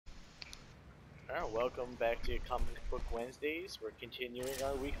Alright, welcome back to Comic Book Wednesdays. We're continuing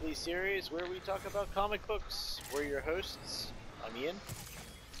our weekly series where we talk about comic books. We're your hosts. I'm Ian.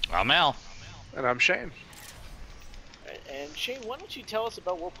 I'm Al. And I'm Shane. And Shane, why don't you tell us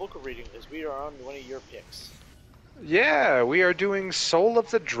about what book we're reading, as we are on one of your picks. Yeah, we are doing Soul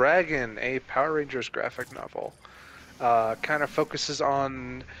of the Dragon, a Power Rangers graphic novel. Kind of focuses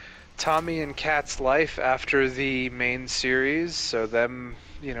on Tommy and Kat's life after the main series, so them,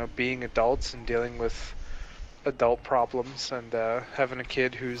 being adults and dealing with adult problems, and having a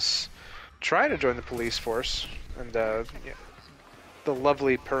kid who's trying to join the police force, and the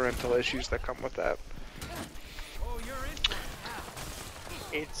lovely parental issues that come with that.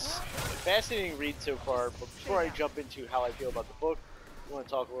 It's a fascinating read so far, but before I jump into how I feel about the book, I want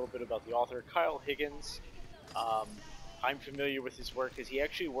to talk a little bit about the author, Kyle Higgins. I'm familiar with his work because he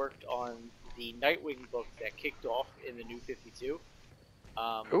actually worked on the Nightwing book that kicked off in the New 52.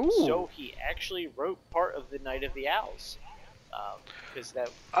 So he actually wrote part of the Night of the Owls.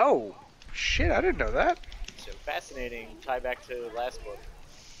 Oh, shit, I didn't know that. So fascinating tie back to the last book.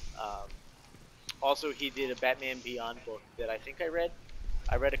 Also, he did a Batman Beyond book that I think I read.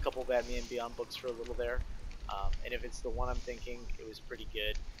 I read a couple Batman Beyond books for a little there. And if it's the one I'm thinking, it was pretty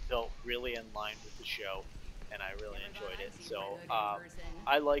good. Felt really in line with the show. And I really enjoyed it. So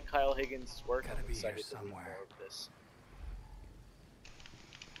I like Kyle Higgins' work. I'm excited to read more of this.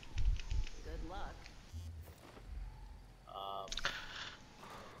 Good luck.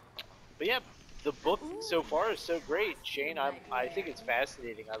 But yeah, the book so far is so great. Shane, I think it's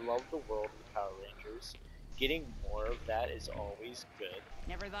fascinating. I love the world of the Power Rangers. Getting more of that is always good.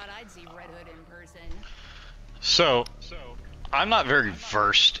 Never thought I'd see Red Hood in person. So, I'm not very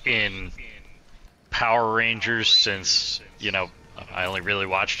versed in Power Rangers since, I only really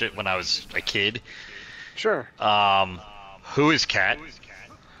watched it when I was a kid. Sure. Who is Kat?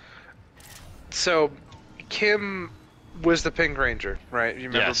 So, Kim was the Pink Ranger, right? You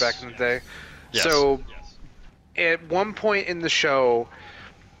remember Yes. back in the day? Yes. So, at one point in the show,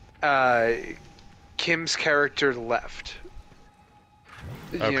 Kim's character left.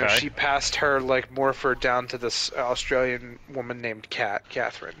 Okay. She passed her morpher down to this Australian woman named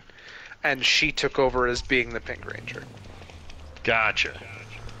Catherine, and she took over as being the Pink Ranger. Gotcha.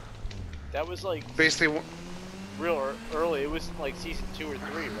 That was Basically, real early. It was like season 2 or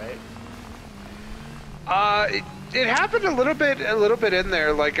 3, right? it happened a little bit in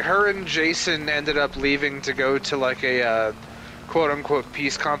there. Like, her and Jason ended up leaving to go to a quote unquote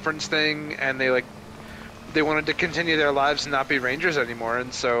peace conference thing, and they wanted to continue their lives and not be Rangers anymore,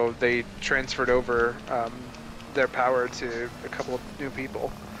 and so they transferred over their power to a couple of new people.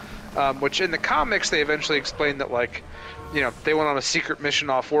 Which in the comics they eventually explained that they went on a secret mission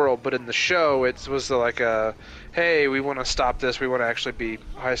off-world, but in the show it was hey, we want to stop this, we want to actually be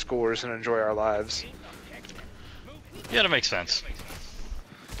high schoolers and enjoy our lives. Yeah, that makes sense.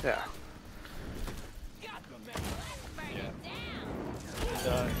 Yeah.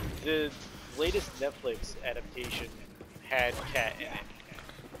 The latest Netflix adaptation had Kat in it,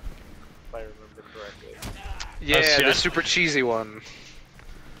 if I remember correctly. Yeah, the super cheesy one.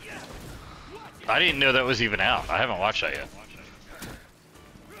 I didn't know that was even out. I haven't watched that yet.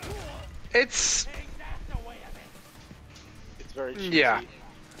 It's very cheesy. Yeah.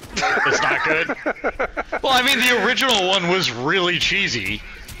 It's not good? Well, I mean, the original one was really cheesy.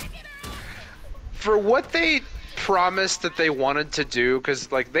 For what they promised that they wanted to do, because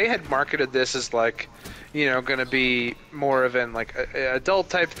they had marketed this as gonna be more of an adult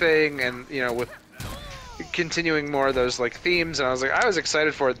type thing, and with continuing more of those themes, and I was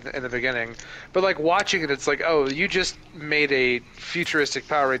excited for it in the beginning, but watching it, it's oh, you just made a futuristic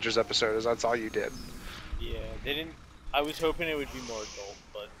Power Rangers episode. That's all you did. Yeah, they didn't. I was hoping it would be more adult,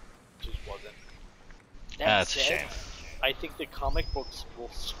 but it just wasn't. That's a shame. I think the comic books will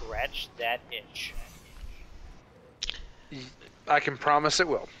scratch that itch. I can promise it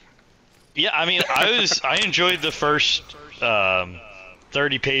will. Yeah, I mean, I enjoyed the first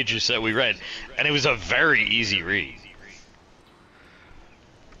 30 pages that we read, and it was a very easy read.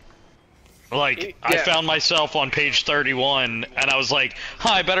 I found myself on page 31, and I was like,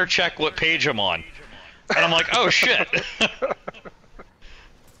 I better check what page I'm on. And I'm like, oh shit.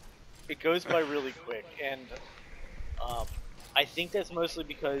 It goes by really quick, and I think that's mostly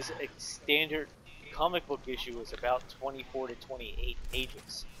because a standard comic book issue is about 24 to 28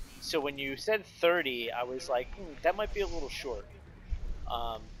 pages. So when you said 30, I was like, that might be a little short.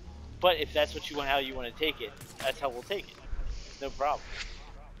 But if that's how you want to take it, that's how we'll take it. No problem.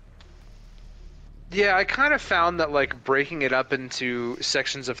 Yeah, I kind of found that breaking it up into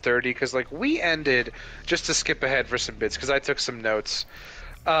sections of 30, because we ended, just to skip ahead for some bits, because I took some notes.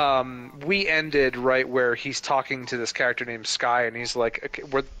 We ended right where he's talking to this character named Sky, and he's like, okay,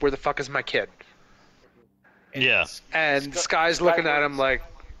 where the fuck is my kid? And Yeah. And Sky's looking at him like,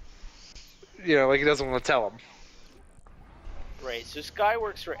 like he doesn't want to tell him. Right, so Sky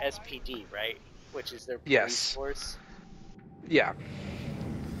works for SPD, right? Which is their police Yes. force. Yeah.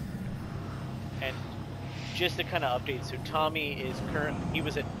 And just to kind of update, so Tommy is he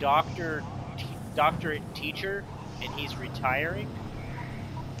was a doctorate teacher, and he's retiring.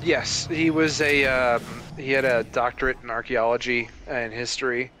 Yes, he was he had a doctorate in archaeology and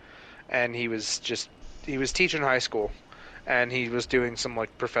history, and he was teaching high school, and he was doing some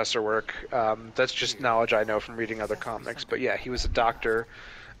like professor work. That's just knowledge I know from reading other comics. But yeah, he was a doctor,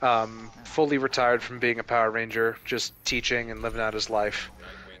 fully retired from being a Power Ranger, just teaching and living out his life,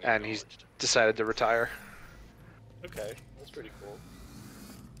 and he's decided to retire. Okay, that's pretty cool.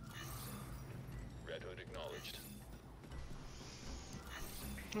 Red Hood acknowledged.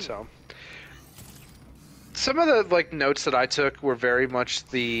 So, some of the like notes that I took were very much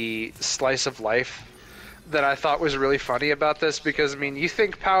the slice of life that I thought was really funny about this, because I mean, you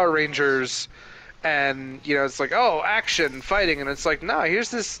think Power Rangers, and it's like, oh, action, fighting, and it's like, no,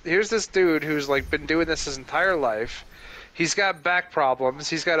 here's this dude who's like been doing this his entire life. He's got back problems.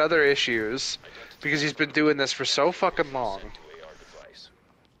 He's got other issues because he's been doing this for so fucking long.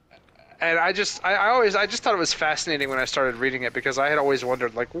 And I just thought it was fascinating when I started reading it, because I had always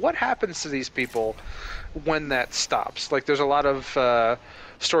wondered, like, what happens to these people when that stops? Like, there's a lot of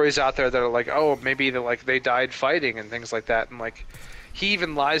stories out there that are like, oh, maybe they died fighting and things like that. And like, he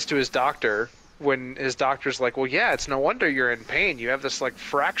even lies to his doctor when his doctor's like, well, yeah, it's no wonder you're in pain. You have this like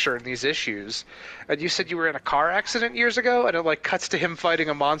fracture in these issues. And you said you were in a car accident years ago? And it like cuts to him fighting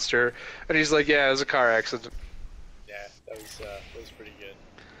a monster, and he's like, yeah, it was a car accident. Yeah, that was pretty good.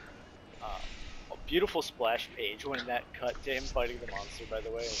 A beautiful splash page when that cut to him fighting the monster, by the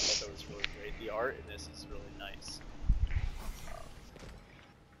way. I thought that was really great. The art in this is really nice.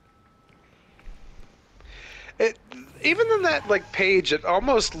 It, even in that like page, it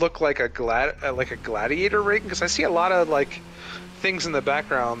almost looked like a gladiator ring, because I see a lot of like things in the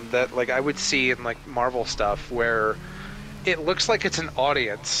background that like I would see in like Marvel stuff where it looks like it's an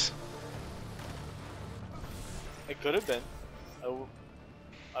audience. It could have been.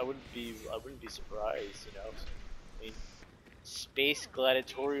 I wouldn't be surprised, I mean, space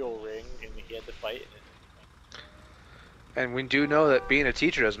gladiatorial ring, and he had to fight in it. And we do know that being a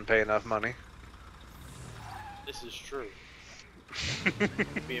teacher doesn't pay enough money. This is true.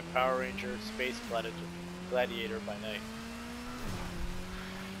 Be a Power Ranger, space gladiator by night.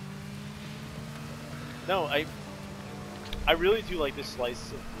 No, I really do like this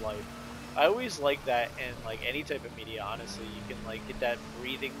slice of life. I always like that in like any type of media. Honestly, you can like get that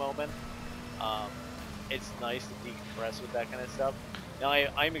breathing moment. It's nice to decompress with that kind of stuff. Now,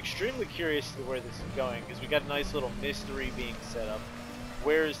 I'm extremely curious to where this is going, because we got a nice little mystery being set up.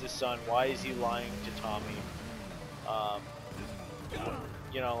 Where is the son? Why is he lying to Tommy?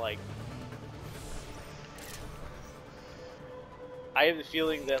 Like, I have the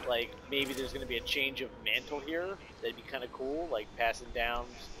feeling that like maybe there's going to be a change of mantle here. That'd be kind of cool, like passing down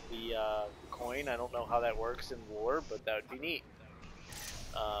the coin. I don't know how that works in war, but that would be neat.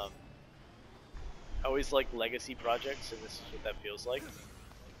 I always like legacy projects, and this is what that feels like.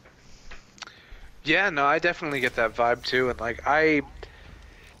 Yeah, no, I definitely get that vibe too, and like I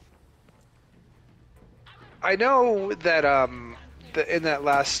know that in that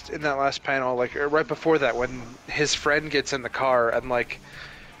last panel, like right before that, when his friend gets in the car and like,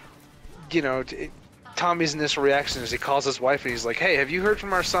 Tommy's initial reaction is he calls his wife and he's like, "Hey, have you heard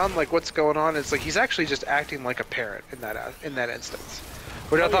from our son? Like, what's going on?" It's like he's actually just acting like a parent in that instance,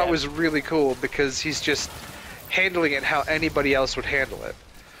 which I thought was really cool, because he's just handling it how anybody else would handle it.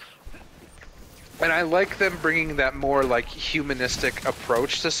 And I like them bringing that more like humanistic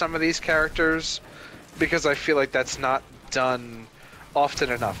approach to some of these characters, because I feel like that's not done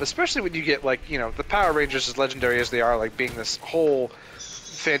often enough, especially when you get like, the Power Rangers, as legendary as they are, like being this whole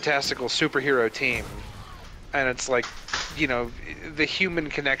fantastical superhero team, and it's like, the human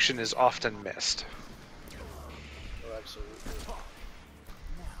connection is often missed. Oh, absolutely.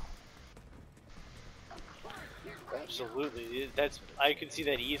 Absolutely. I could see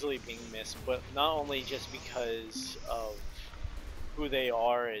that easily being missed, but not only just because of who they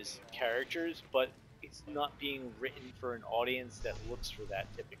are as characters, but it's not being written for an audience that looks for that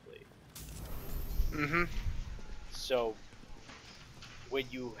typically. Mm-hmm. So when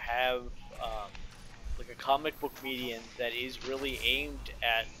you have like a comic book medium that is really aimed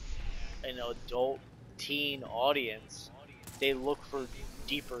at an adult teen audience, they look for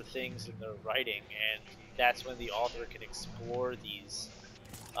deeper things in their writing, and that's when the author can explore these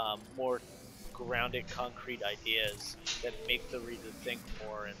more grounded, concrete ideas that make the reader think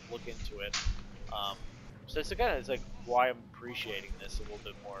more and look into it. So it's like why I'm appreciating this a little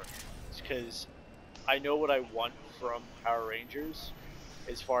bit more. It's because I know what I want from Power Rangers,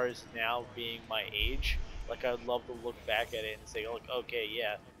 as far as now being my age. Like I'd love to look back at it and say, like, okay,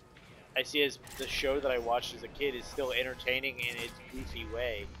 yeah, I see as the show that I watched as a kid is still entertaining in its goofy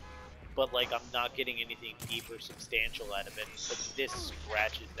way, but like I'm not getting anything deep or substantial out of it. But this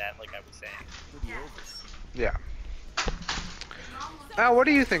scratches that, like I was saying. Yeah. Al, what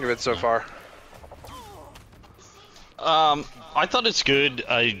do you think of it so far? I thought it's good.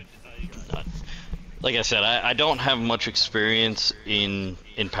 Like I said, I don't have much experience in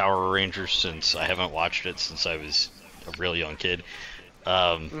Power Rangers since I haven't watched it since I was a real young kid.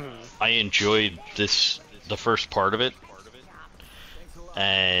 I enjoyed the first part of it,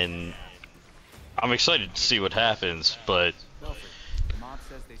 and I'm excited to see what happens, but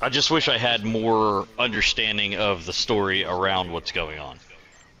I just wish I had more understanding of the story around what's going on.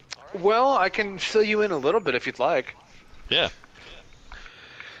 Well, I can fill you in a little bit if you'd like. Yeah.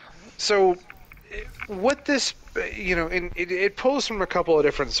 So, what this, it pulls from a couple of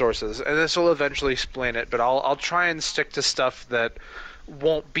different sources, and this will eventually explain it, but I'll try and stick to stuff that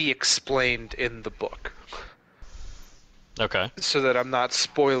won't be explained in the book. Okay. So that I'm not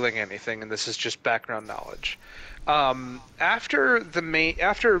spoiling anything, and this is just background knowledge. After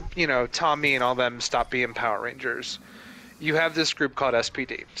Tommy and all them stop being Power Rangers, you have this group called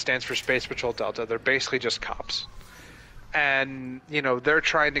SPD. Stands for Space Patrol Delta. They're basically just cops. And, they're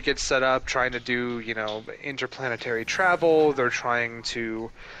trying to get set up, trying to do, interplanetary travel. They're trying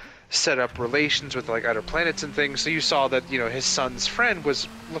to set up relations with, like, other planets and things. So you saw that, his son's friend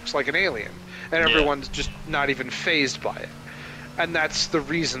looks like an alien. And everyone's just not even fazed by it. And that's the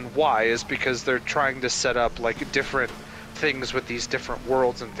reason why, is because they're trying to set up, like, different things with these different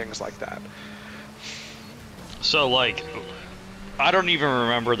worlds and things like that. So, like, I don't even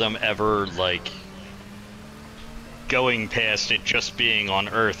remember them ever, like, going past it just being on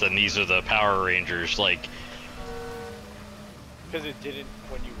Earth and these are the Power Rangers, like... Because it didn't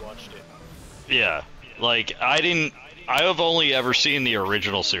when you watched it. Yeah. Like, I have only ever seen the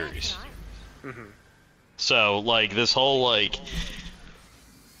original series. Mm-hmm. So, like, this whole, like,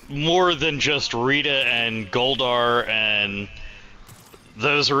 more than just Rita and Goldar and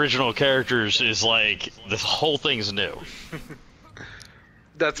those original characters is, like, this whole thing's new.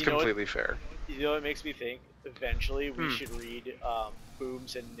 That's completely fair. You know what makes me think? Eventually, we should read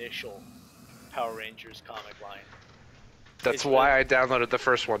Boom's initial Power Rangers comic line. That's why I downloaded the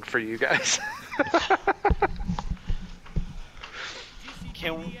first one for you guys.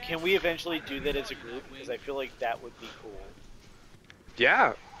 Can we eventually do that as a group? Because I feel like that would be cool.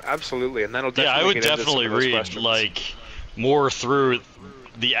 Yeah, absolutely, and that'll definitely I would get into definitely some of those read questions. like more through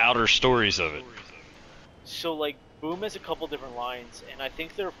the outer stories of it. So like Boom has a couple different lines, and I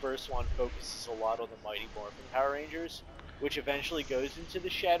think their first one focuses a lot on the Mighty Morphin Power Rangers, which eventually goes into the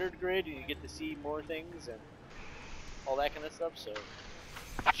Shattered Grid, and you get to see more things and all that kind of stuff. So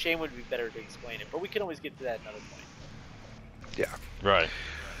Shane would be better to explain it, but we can always get to that another point. Yeah. Right.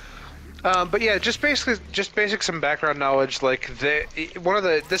 But yeah, just basic some background knowledge. Like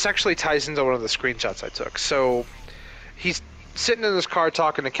this actually ties into one of the screenshots I took. So he's sitting in his car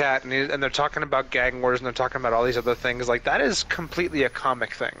talking to Kat, and they're talking about gang wars, and they're talking about all these other things. Like, that is completely a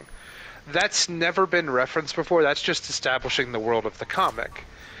comic thing. That's never been referenced before. That's just establishing the world of the comic.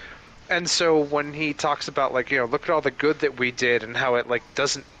 And so when he talks about, like, look at all the good that we did and how it, like,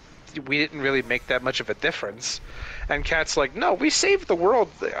 we didn't really make that much of a difference. And Kat's like, no, we saved the world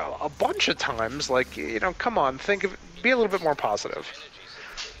a bunch of times. Like, come on, be a little bit more positive.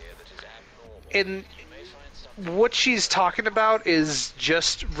 And what she's talking about is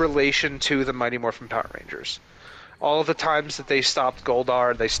just relation to the Mighty Morphin Power Rangers. All of the times that they stopped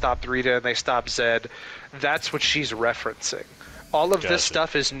Goldar, they stopped Rita, and they stopped Zed, that's what she's referencing. All of this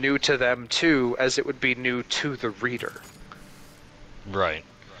stuff is new to them, too, as it would be new to the reader. Right.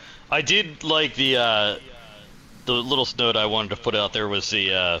 I did like the little note I wanted to put out there was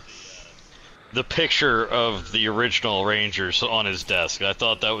the picture of the original Rangers on his desk. I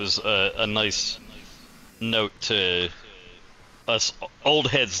thought that was a nice note to us old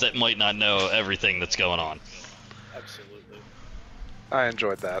heads that might not know everything that's going on. Absolutely. I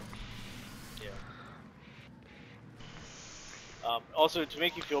enjoyed that. Yeah. Also, to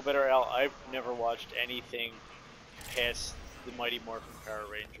make you feel better, Al, I've never watched anything past the Mighty Morphin Power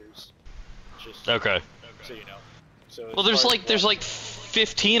Rangers. Just okay. So you know. So well, there's like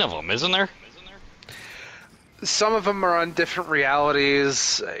 15 of them, isn't there? Some of them are on different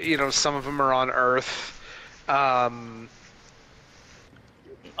realities. Some of them are on Earth.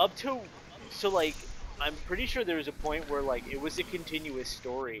 up to so like I'm pretty sure there was a point where like it was a continuous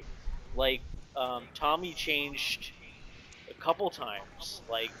story. Like Tommy changed a couple times.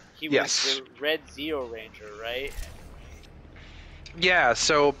 Like he was Yes. the Red Zeo Ranger, right? Yeah,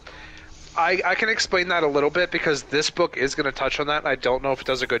 so I can explain that a little bit because this book is going to touch on that. I don't know if it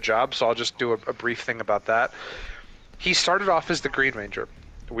does a good job, so I'll just do a brief thing about that. He started off as the Green Ranger.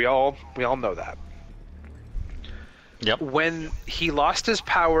 We all know that. Yep. When he lost his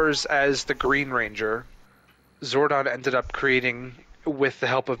powers as the Green Ranger, Zordon ended up creating, with the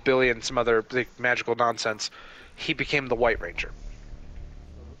help of Billy and some other magical nonsense, he became the White Ranger.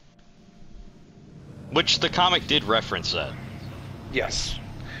 Which the comic did reference that. Yes.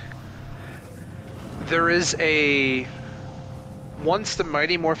 There is a... Once the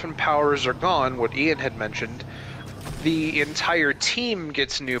Mighty Morphin powers are gone, what Ian had mentioned, the entire team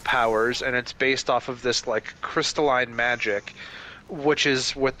gets new powers, and it's based off of this, like, crystalline magic, which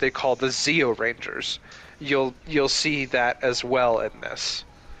is what they call the Zeo Rangers. You'll see that as well in this.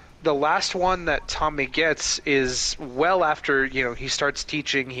 The last one that Tommy gets is well after, he starts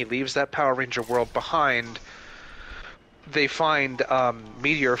teaching, he leaves that Power Ranger world behind. They find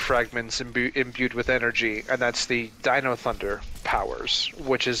meteor fragments imbued with energy, and that's the Dino Thunder powers,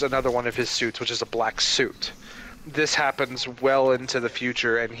 which is another one of his suits, which is a black suit. This happens well into the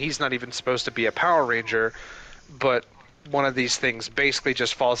future, and he's not even supposed to be a Power Ranger, but one of these things basically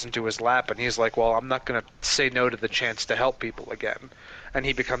just falls into his lap, and he's like, well, I'm not going to say no to the chance to help people again. And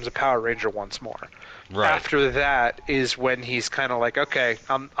he becomes a Power Ranger once more. Right. After that is when he's kind of like, okay,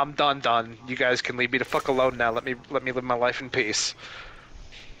 I'm done. You guys can leave me the fuck alone now. Let me live my life in peace.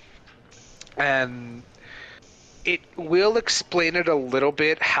 And it will explain it a little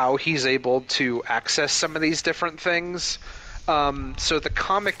bit how he's able to access some of these different things. So the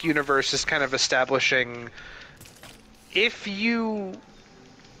comic universe is kind of establishing, if you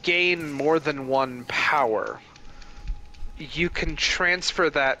gain more than one power, you can transfer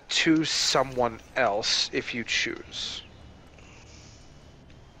that to someone else if you choose.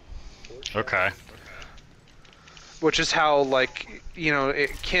 Okay. Which is how, like,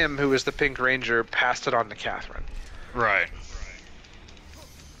 Kim, who was the Pink Ranger, passed it on to Catherine. Right.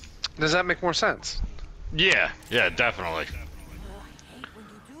 Does that make more sense? Yeah, definitely. I hate when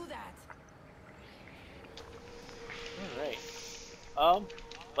you do that. All right.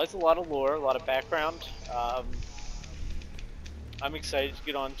 That's a lot of lore, a lot of background. I'm excited to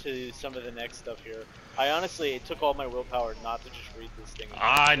get on to some of the next stuff here. It took all my willpower not to just read this thing.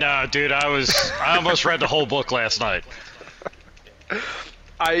 I know, dude. I almost read the whole book last night.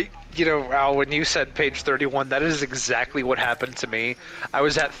 Al, when you said page 31, that is exactly what happened to me. I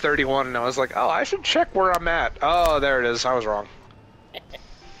was at 31 and I was like, oh, I should check where I'm at. Oh, there it is. I was wrong.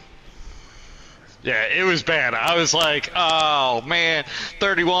 Yeah, it was bad. I was like, oh man,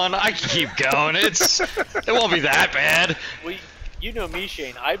 31. I can keep going. It won't be that bad. Well, you know me,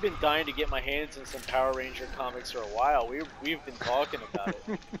 Shane. I've been dying to get my hands in some Power Ranger comics for a while. We've been talking about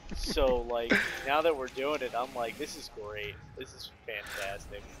it. So, like, now that we're doing it, I'm like, this is great. This is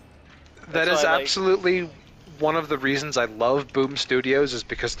fantastic. That is absolutely one of the reasons I love Boom Studios, is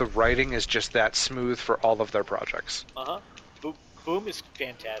because the writing is just that smooth for all of their projects. Boom is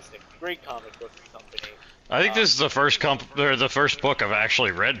fantastic. Great comic book company. I think this is the first book I've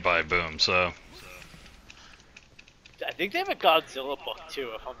actually read by Boom. So. I think they have a Godzilla book too,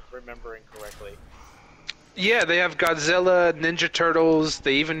 if I'm remembering correctly. Yeah, they have Godzilla, Ninja Turtles.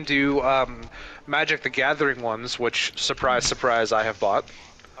 They even do Magic the Gathering ones, which, surprise, surprise, I have bought.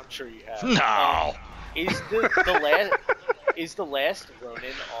 I'm sure you have. No. Is the last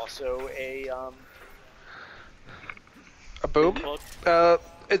Ronin also a Boom? book?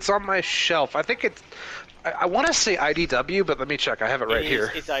 It's on my shelf. I think it's... I want to say IDW, but let me check. I have it right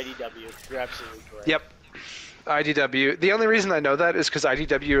here. It's IDW. You're absolutely correct. Yep. IDW. The only reason I know that is because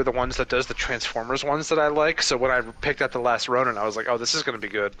IDW are the ones that does the Transformers ones that I like, so when I picked up the last Ronin, I was like, oh, this is going to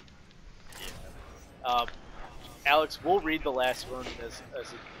be good. Yeah. Alex, we'll read the last Ronin as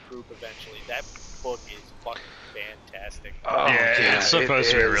a group eventually. That book is fucking fantastic. Oh, yeah, it's supposed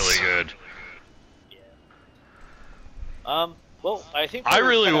to be really good. Yeah. Well, I think I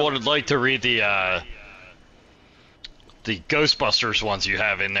really would like to read the Ghostbusters ones you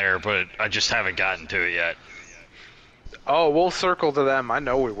have in there, but I just haven't gotten to it yet. Oh, we'll circle to them. I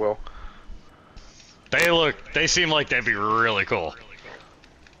know we will. They seem like they'd be really cool.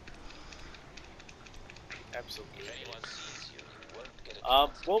 Absolutely.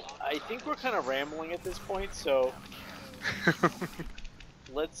 Well, I think we're kind of rambling at this point, so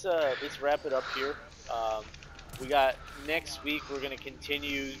let's wrap it up here. We got next week. We're gonna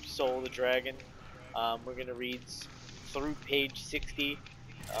continue Soul of the Dragon. We're gonna read through page 60.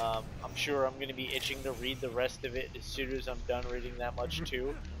 I'm sure I'm going to be itching to read the rest of it as soon as I'm done reading that much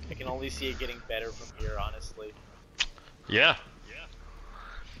too. I can only see it getting better from here, honestly. Yeah.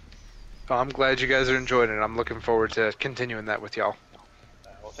 Well, I'm glad you guys are enjoying it. I'm looking forward to continuing that with y'all.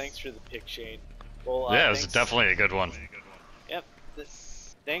 Well, thanks for the pick, Shane. Well, Yeah, it was thanks. definitely a good one. Yep.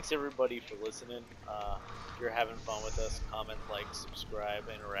 Thanks everybody for listening. If you're having fun with us, comment, like, subscribe,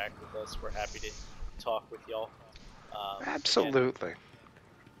 interact with us. We're happy to talk with y'all. Again, Absolutely.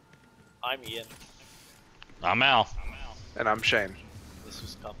 I'm Ian. I'm Al. And I'm Shane. This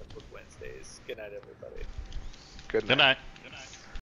was Comic Book Wednesdays. Good night, everybody. Good night. Good night.